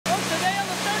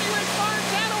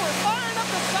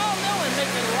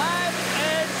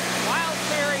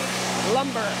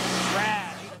lumber.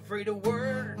 Right. Ain't afraid of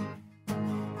work.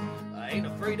 I ain't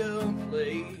afraid of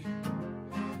play.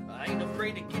 I ain't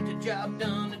afraid to get the job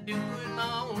done and do it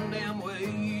my own damn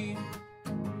way.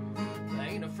 I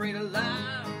ain't afraid of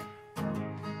life.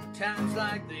 Times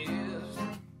like this.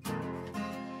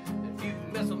 If you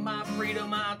mess with my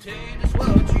freedom, I'll tell you just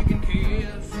what you can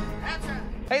kiss. That's right.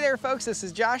 Hey there folks, this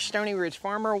is Josh, Stoney Ridge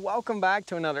Farmer. Welcome back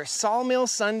to another Sawmill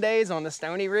Sundays on the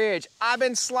Stoney Ridge. I've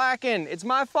been slacking, it's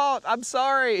my fault, I'm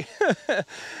sorry.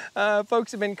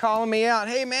 Folks have been calling me out,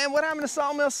 hey man, what happened to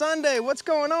Sawmill Sunday? What's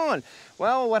going on?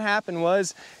 Well, what happened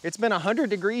was, it's been 100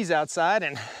 degrees outside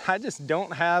and I just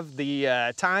don't have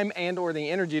the time and or the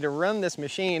energy to run this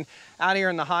machine out here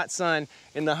in the hot sun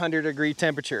in the 100-degree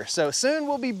temperature. So soon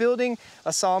we'll be building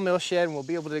a sawmill shed and we'll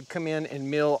be able to come in and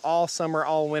mill all summer,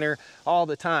 all winter, all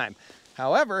the time.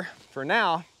 However, for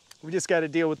now, we just got to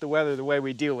deal with the weather the way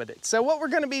we deal with it. So what we're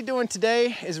going to be doing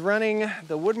today is running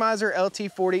the wood-mizer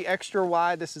LT40 extra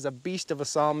wide. This is a beast of a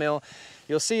sawmill.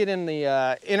 You'll see it in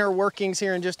the inner workings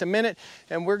here in just a minute.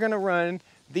 And we're going to run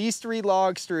these 3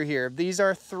 logs through here. These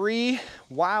are 3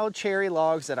 wild cherry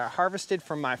logs that I harvested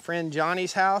from my friend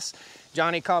Johnny's house.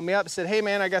 Johnny called me up and said, hey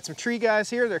man, I got some tree guys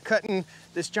here. They're cutting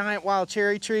this giant wild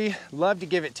cherry tree. Love to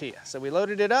give it to you. So we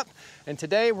loaded it up and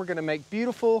today we're gonna make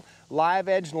beautiful live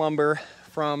edge lumber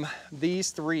from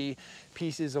these 3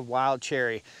 pieces of wild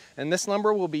cherry. And this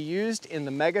lumber will be used in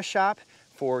the mega shop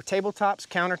for tabletops,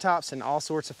 countertops, and all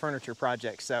sorts of furniture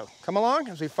projects. So come along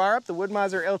as we fire up the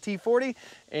wood-mizer LT40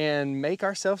 and make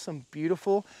ourselves some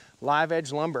beautiful live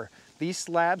edge lumber. These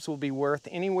slabs will be worth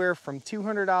anywhere from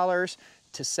 $200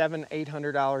 to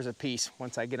 $700–800 a piece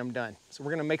once I get them done. So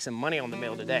we're gonna make some money on the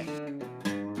mill today.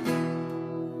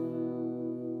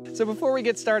 So before we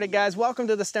get started, guys, welcome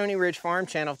to the Stoney Ridge Farm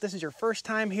channel. If this is your first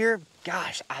time here,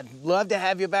 gosh, I'd love to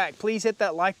have you back. Please hit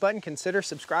that like button, consider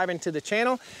subscribing to the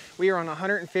channel. We are on a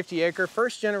 150-acre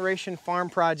first-generation farm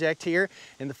project here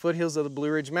in the foothills of the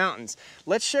Blue Ridge Mountains.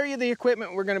 Let's show you the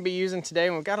equipment we're gonna be using today,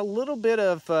 and we've got a little bit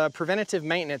of preventative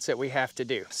maintenance that we have to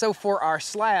do. So for our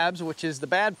slabs, which is the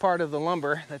bad part of the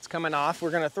lumber that's coming off,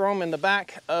 we're gonna throw them in the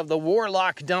back of the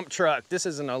Warlock dump truck. This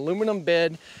is an aluminum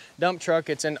bed dump truck.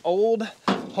 It's an old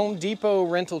Home Depot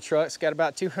rental truck. It's got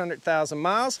about 200,000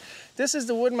 miles. This is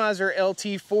the wood-mizer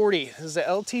LT40. This is the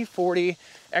LT40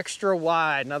 extra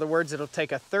wide. In other words, it'll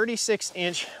take a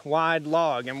 36-inch wide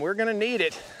log, and we're gonna need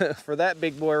it for that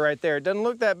big boy right there. It doesn't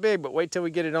look that big, but wait till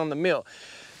we get it on the mill.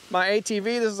 My ATV,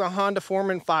 this is a Honda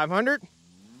Foreman 500.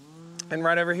 And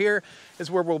right over here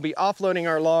is where we'll be offloading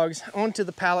our logs onto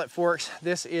the pallet forks.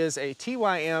 This is a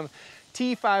TYM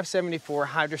T574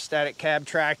 hydrostatic cab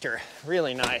tractor.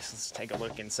 Really nice. Let's take a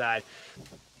look inside.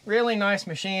 Really nice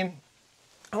machine.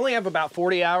 I only have about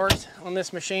 40 hours on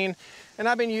this machine, and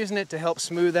I've been using it to help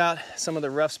smooth out some of the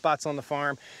rough spots on the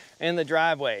farm and the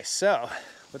driveway. So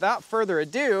without further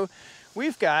ado,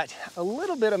 we've got a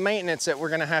little bit of maintenance that we're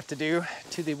gonna have to do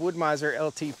to the wood-mizer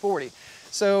LT40.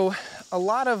 So a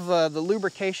lot of the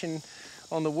lubrication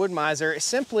on the wood-mizer is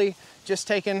simply just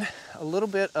taking a little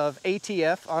bit of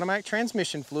ATF, automatic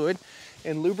transmission fluid,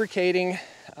 and lubricating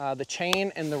the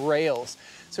chain and the rails.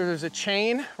 So there's a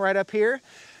chain right up here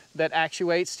that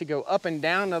actuates to go up and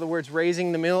down, in other words,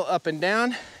 raising the mill up and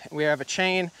down. We have a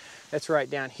chain that's right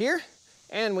down here,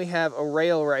 and we have a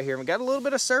rail right here. We got a little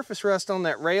bit of surface rust on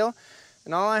that rail,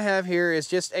 and all I have here is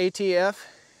just ATF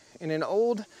in an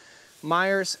old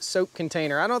Myers soap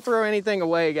container. I don't throw anything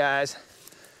away, guys.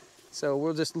 So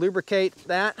we'll just lubricate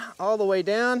that all the way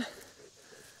down.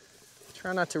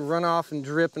 Try not to run off and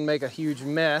drip and make a huge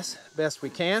mess, best we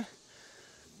can.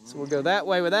 So we'll go that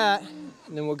way with that,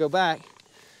 and then we'll go back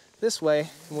this way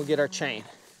and we'll get our chain.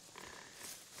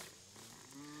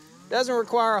 Doesn't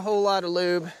require a whole lot of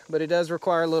lube, but it does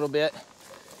require a little bit.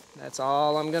 That's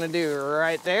all I'm gonna do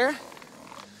right there.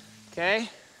 Okay,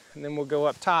 and then we'll go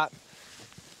up top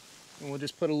and we'll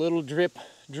just put a little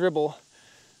dribble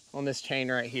on this chain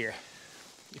right here.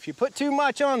 If you put too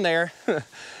much on there,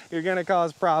 you're gonna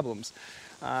cause problems.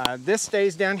 This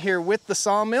stays down here with the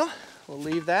sawmill. We'll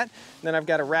leave that. Then I've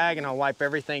got a rag and I'll wipe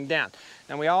everything down.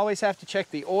 Now we always have to check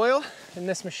the oil in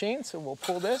this machine, so we'll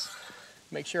pull this,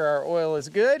 make sure our oil is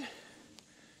good.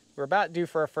 We're about due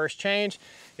for our first change.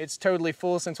 It's totally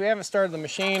full. Since we haven't started the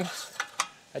machine,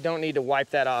 I don't need to wipe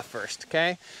that off first,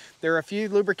 okay? There are a few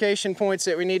lubrication points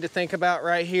that we need to think about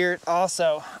right here.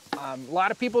 Also, a lot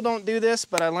of people don't do this,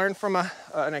 but I learned from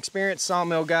an experienced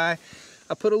sawmill guy.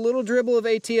 I put a little dribble of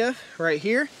ATF right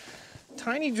here,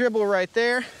 tiny dribble right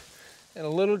there, and a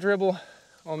little dribble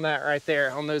on that right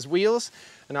there, on those wheels.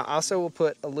 And I also will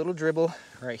put a little dribble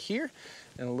right here,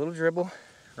 and a little dribble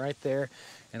right there,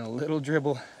 and a little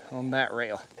dribble on that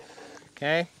rail,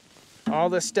 okay? All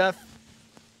this stuff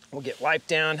will get wiped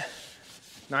down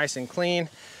nice and clean.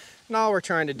 And all we're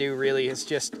trying to do really is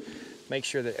just make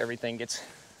sure that everything gets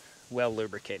well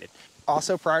lubricated.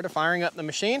 Also, prior to firing up the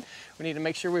machine, we need to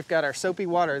make sure we've got our soapy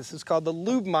water. This is called the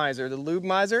lube-mizer. The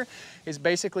lube-mizer is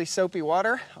basically soapy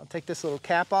water. I'll take this little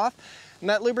cap off, and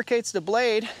that lubricates the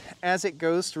blade as it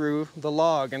goes through the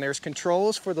log. And there's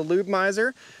controls for the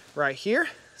lube-mizer right here.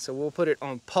 So we'll put it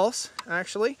on pulse,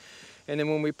 actually. And then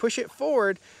when we push it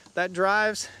forward, that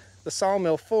drives the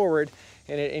sawmill forward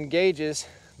and it engages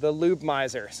the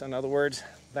lube-mizer. So in other words,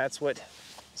 that's what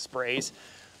sprays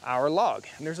our log.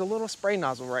 And there's a little spray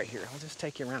nozzle right here. I'll just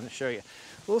take you around and show you.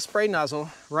 A little spray nozzle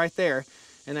right there,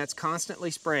 and that's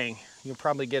constantly spraying. You'll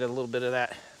probably get a little bit of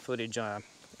that footage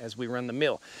as we run the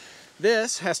mill.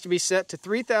 This has to be set to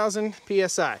 3,000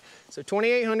 PSI. So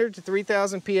 2,800 to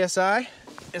 3,000 PSI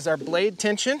is our blade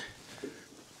tension.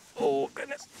 Oh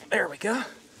goodness, there we go.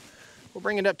 We'll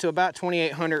bring it up to about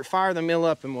 2,800, fire the mill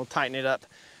up, and we'll tighten it up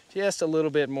just a little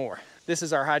bit more. This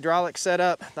is our hydraulic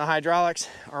setup. The hydraulics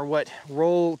are what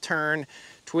roll, turn,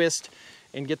 twist,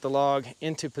 and get the log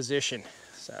into position.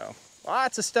 So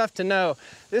lots of stuff to know.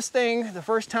 This thing, the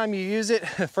first time you use it,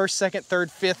 first, second,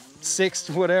 third, fifth, sixth,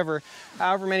 whatever,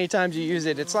 however many times you use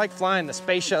it, it's like flying the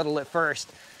space shuttle at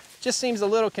first. Just seems a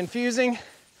little confusing,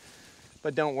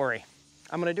 but don't worry.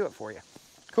 I'm gonna do it for you.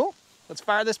 Cool, let's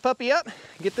fire this puppy up,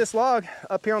 get this log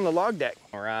up here on the log deck.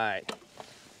 All right,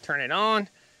 turn it on.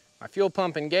 My fuel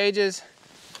pump engages.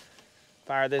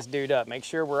 Fire this dude up. Make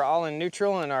sure we're all in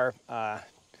neutral and our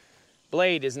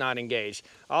blade is not engaged.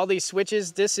 All these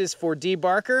switches, this is for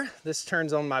debarker. This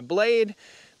turns on my blade.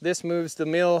 This moves the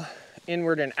mill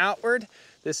inward and outward.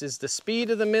 This is the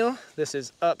speed of the mill. This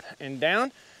is up and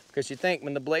down, because you think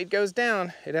when the blade goes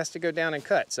down, it has to go down and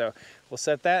cut. So we'll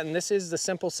set that, and this is the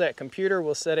simple set computer.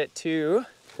 We'll set it to,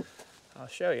 I'll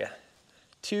show you,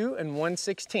 2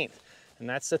 1/16. And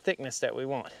that's the thickness that we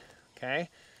want. Okay,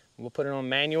 we'll put it on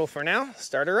manual for now.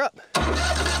 Start her up.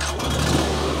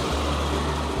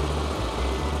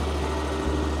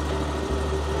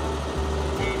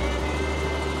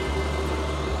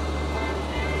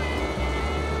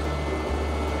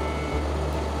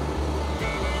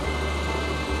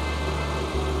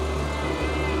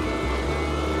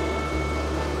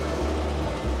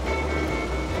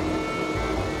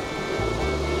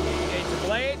 Engage the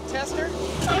blade tester.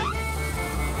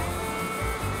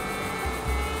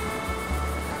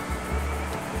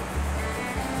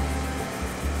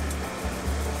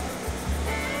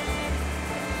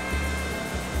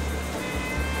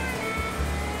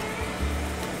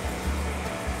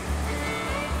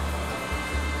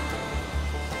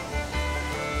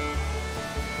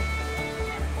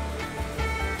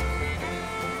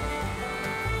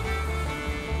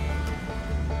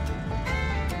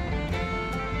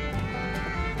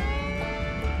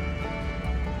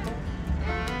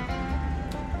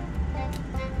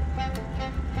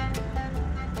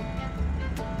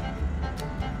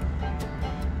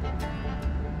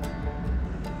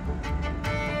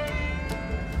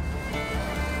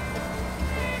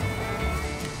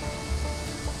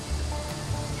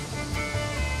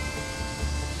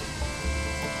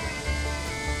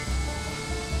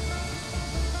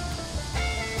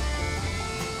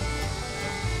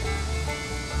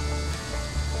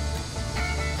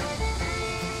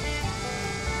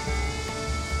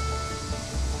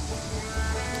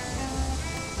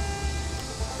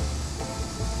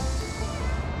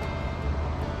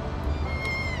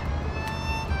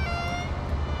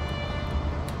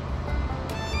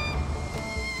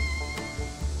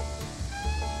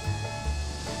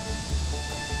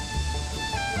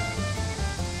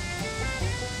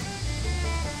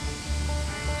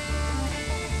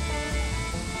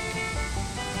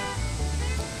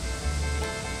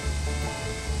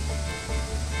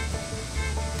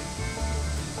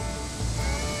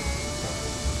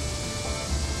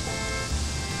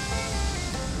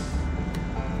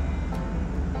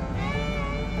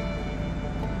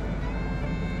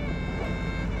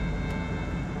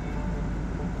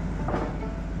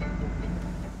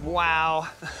 Wow.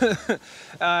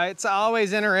 It's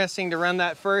always interesting to run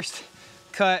that first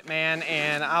cut, man,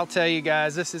 and I'll tell you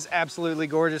guys, this is absolutely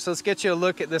gorgeous. Let's get you a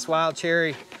look at this wild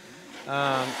cherry.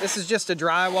 This is just a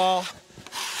drywall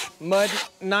mud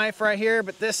knife right here,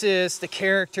 but this is the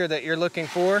character that you're looking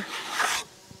for.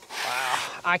 Wow,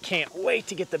 I can't wait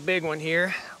to get the big one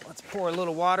here. Let's pour a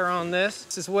little water on this.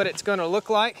 This is what it's gonna look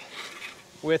like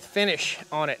with finish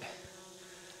on it.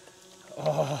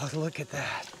 Oh, look at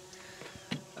that.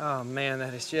 Oh man,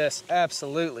 that is just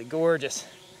absolutely gorgeous.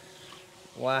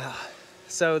 Wow.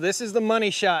 So this is the money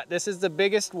shot. This is the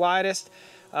biggest, widest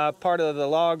part of the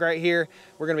log right here.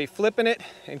 We're gonna be flipping it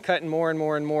and cutting more and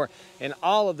more and more. And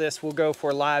all of this will go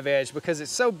for live edge because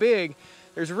it's so big,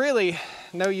 there's really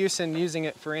no use in using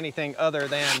it for anything other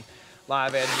than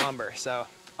live edge lumber. So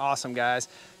awesome, guys.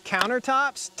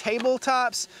 Countertops,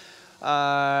 tabletops,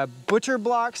 butcher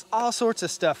blocks, all sorts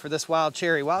of stuff for this wild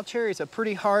cherry. Wild cherry is a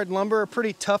pretty hard lumber, a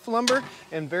pretty tough lumber,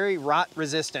 and very rot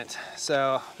resistant.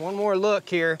 So one more look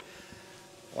here.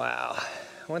 Wow.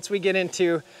 Once we get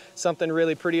into something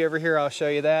really pretty over here, I'll show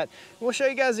you that. We'll show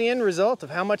you guys the end result of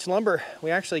how much lumber we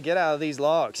actually get out of these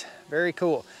logs. Very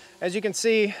cool. As you can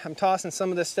see, I'm tossing some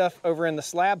of this stuff over in the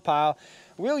slab pile.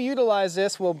 We'll utilize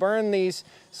this, we'll burn these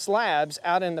slabs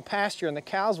out in the pasture, and the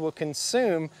cows will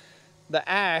consume the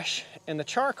ash and the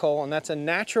charcoal, and that's a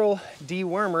natural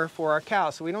dewormer for our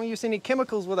cows. So we don't use any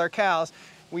chemicals with our cows.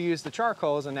 We use the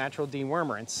charcoal as a natural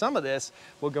dewormer, and some of this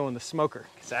will go in the smoker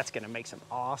because that's gonna make some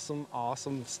awesome,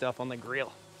 awesome stuff on the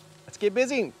grill. Let's get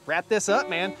busy and wrap this up,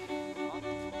 man.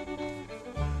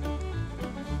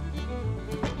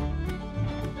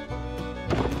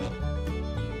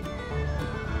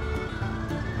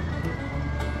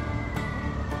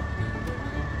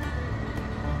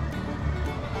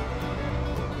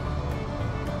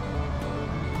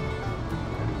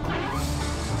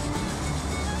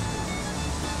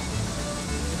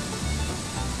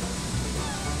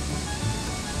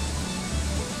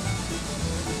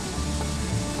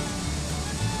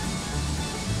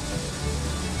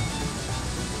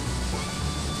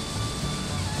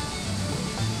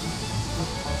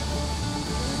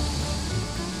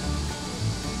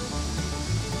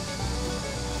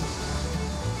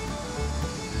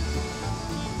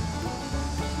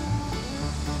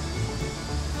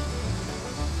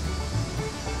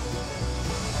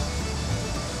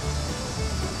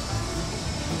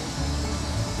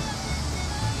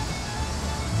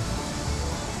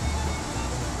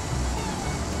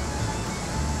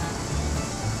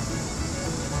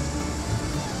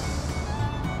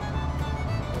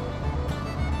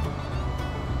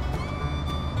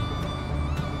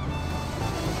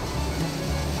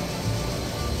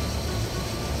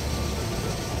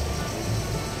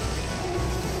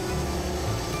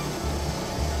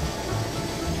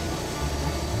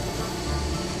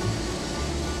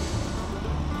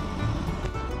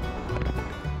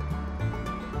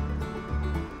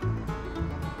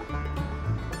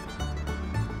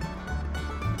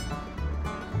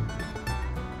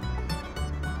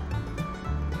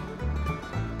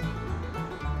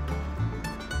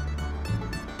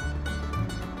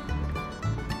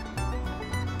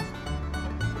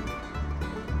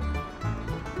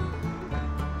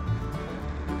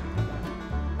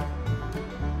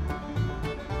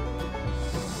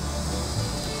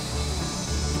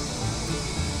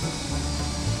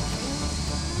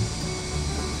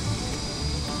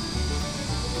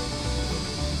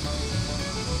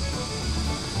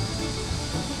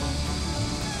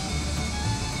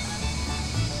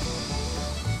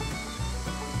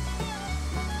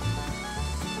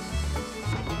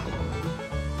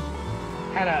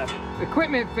 Had a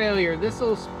equipment failure. This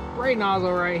little spray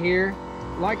nozzle right here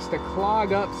likes to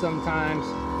clog up sometimes,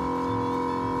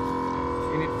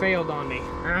 and it failed on me.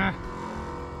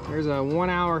 There's a 1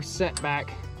 hour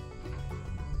setback.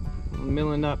 I'm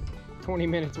milling up 20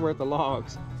 minutes worth of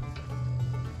logs.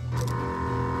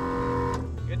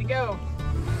 Good to go.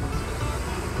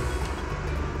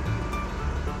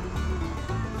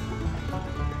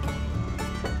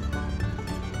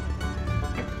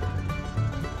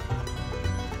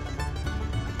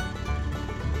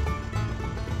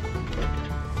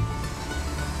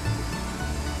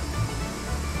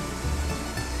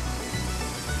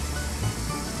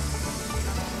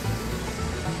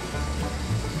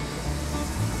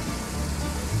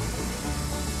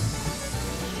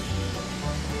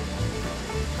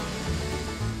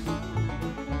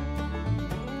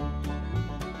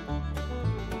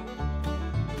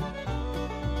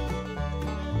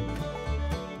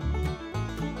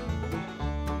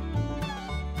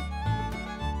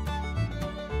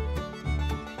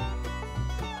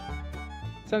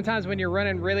 Sometimes when you're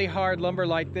running really hard lumber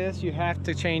like this, you have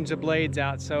to change the blades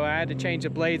out. So I had to change the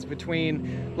blades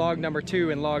between log number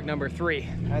 2 and log number 3.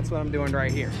 That's what I'm doing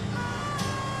right here.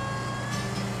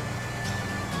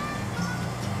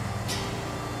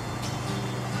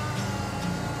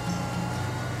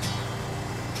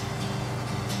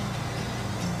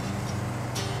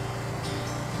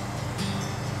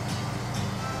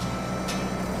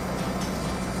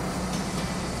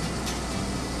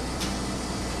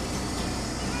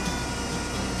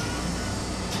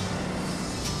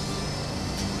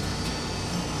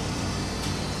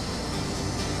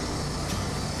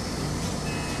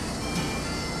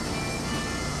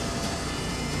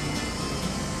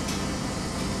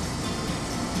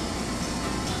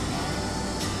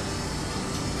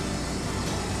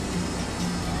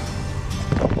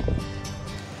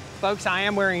 Folks, I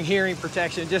am wearing hearing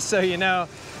protection, just so you know.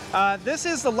 This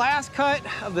is the last cut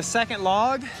of the second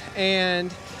log,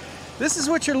 and this is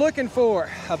what you're looking for,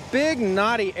 a big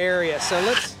knotty area. So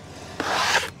let's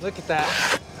look at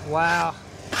that. Wow.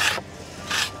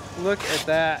 Look at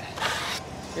that.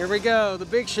 Here we go, the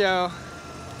big show.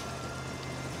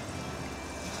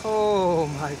 Oh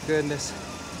my goodness.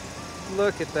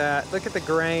 Look at that. Look at the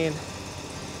grain.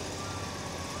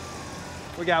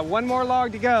 We got one more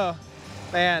log to go.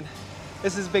 Man,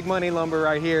 this is big money lumber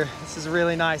right here. This is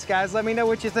really nice. Guys, let me know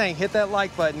what you think. Hit that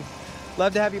like button.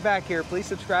 Love to have you back here. Please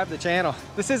subscribe to the channel.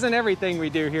 This isn't everything we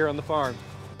do here on the farm.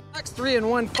 Next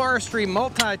 3-in-1 forestry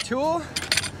multi-tool.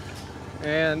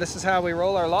 And this is how we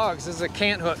roll our logs. This is a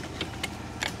cant hook.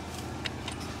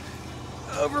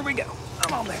 Over we go.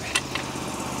 Come on, baby.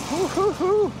 Woo, hoo,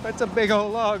 hoo. That's a big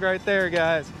old log right there,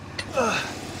 guys.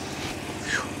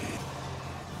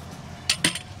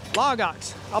 Log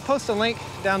ox. I'll post a link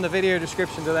down the video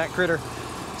description to that critter.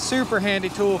 Super handy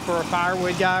tool for a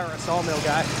firewood guy or a sawmill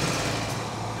guy.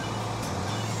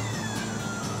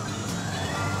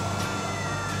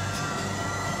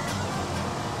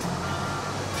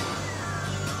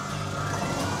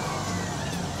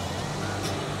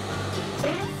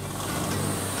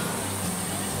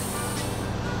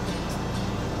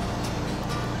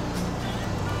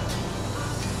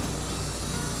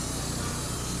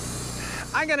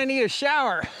 I'm gonna need a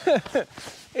shower.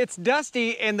 It's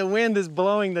dusty and the wind is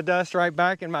blowing the dust right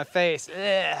back in my face. Ugh,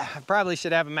 I probably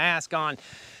should have a mask on.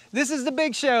 This is the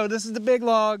big show. This is the big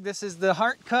log. This is the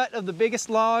heart cut of the biggest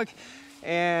log,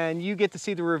 and you get to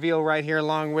see the reveal right here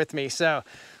along with me. So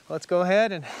let's go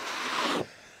ahead and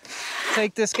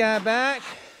take this guy back.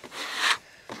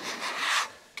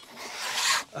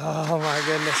 Oh my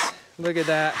goodness, look at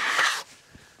that.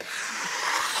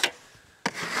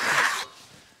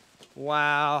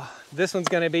 Wow, this one's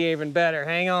gonna be even better.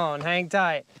 Hang on, hang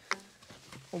tight.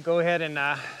 We'll go ahead and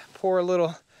pour a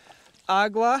little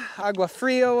agua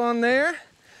frio on there.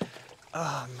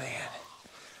 Oh man,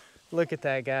 look at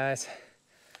that, guys.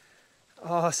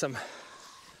 Awesome,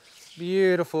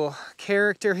 beautiful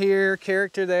character here,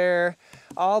 character there.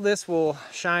 All this will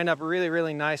shine up really,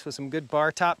 really nice with some good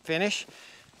bar top finish.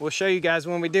 We'll show you guys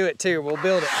when we do it too. We'll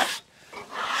build it.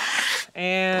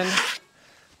 And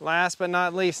last but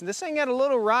not least, this thing got a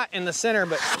little rot in the center,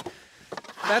 but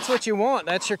that's what you want.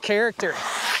 That's your character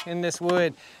in this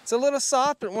wood. It's a little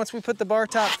soft, but once we put the bar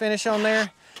top finish on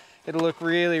there, it'll look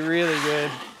really, really good.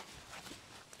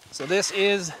 So this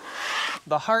is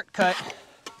the heart cut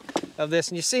of this.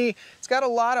 And you see, it's got a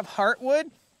lot of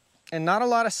heartwood and not a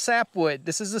lot of sapwood.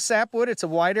 This is the sapwood. It's a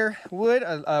whiter wood,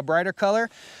 a brighter color.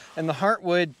 And the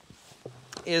heartwood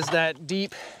is that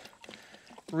deep,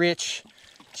 rich,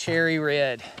 cherry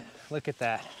red. Look at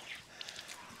that.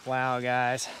 Wow,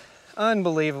 guys.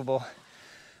 Unbelievable.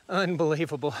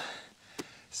 Unbelievable.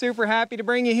 Super happy to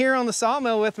bring you here on the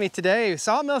sawmill with me today.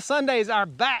 Sawmill Sundays are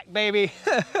back, baby.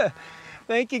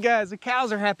 Thank you, guys. The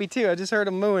cows are happy too. I just heard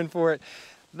them mooing for it.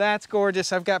 That's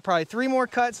gorgeous. I've got probably 3 more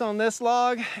cuts on this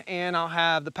log, and I'll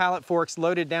have the pallet forks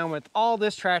loaded down with all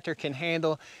this tractor can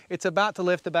handle. It's about to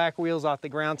lift the back wheels off the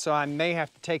ground, so I may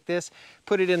have to take this,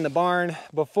 put it in the barn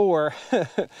before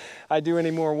I do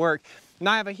any more work. And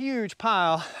I have a huge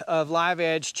pile of live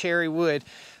edge cherry wood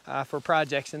for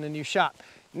projects in the new shop.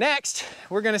 Next,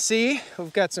 we're gonna see,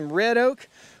 we've got some red oak,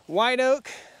 white oak,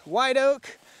 red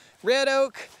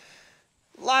oak,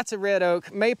 lots of red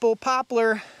oak, maple,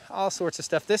 poplar, all sorts of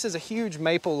stuff. This is a huge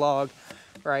maple log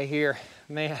right here.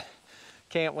 Man,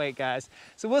 can't wait, guys.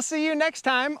 So we'll see you next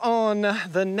time on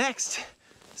the next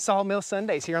Sawmill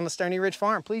Sundays here on the Stoney Ridge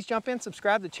Farm. Please jump in,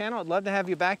 subscribe to the channel. I'd love to have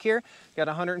you back here. Got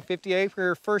a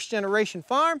 150-acre first-generation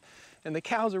farm, and the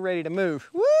cows are ready to move.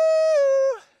 Woo!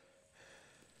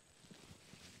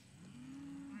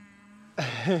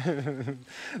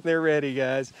 They're ready,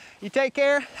 guys. You take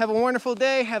care. Have a wonderful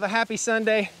day. Have a happy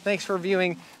Sunday. Thanks for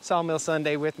viewing Sawmill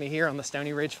Sunday with me here on the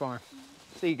Stoney Ridge Farm.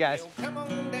 See you guys. Well, come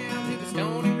on down to the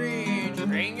Stoney Ridge.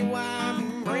 Bring your wife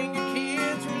and bring your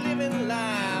kids. We're living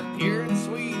life pure and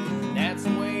sweet. That's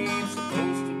the way it's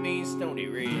supposed to be, Stoney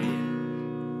Ridge.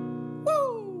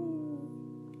 Woo!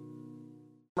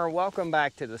 Welcome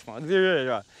back to this one.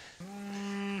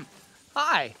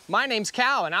 Hi, my name's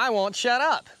Cal, and I won't shut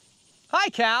up. Hi,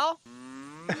 Cal.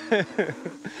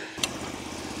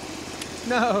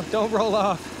 No, don't roll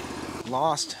off.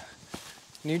 Lost.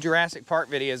 New Jurassic Park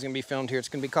video is gonna be filmed here. It's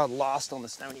gonna be called Lost on the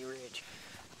Stoney Ridge.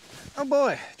 Oh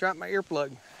boy, dropped my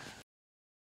earplug.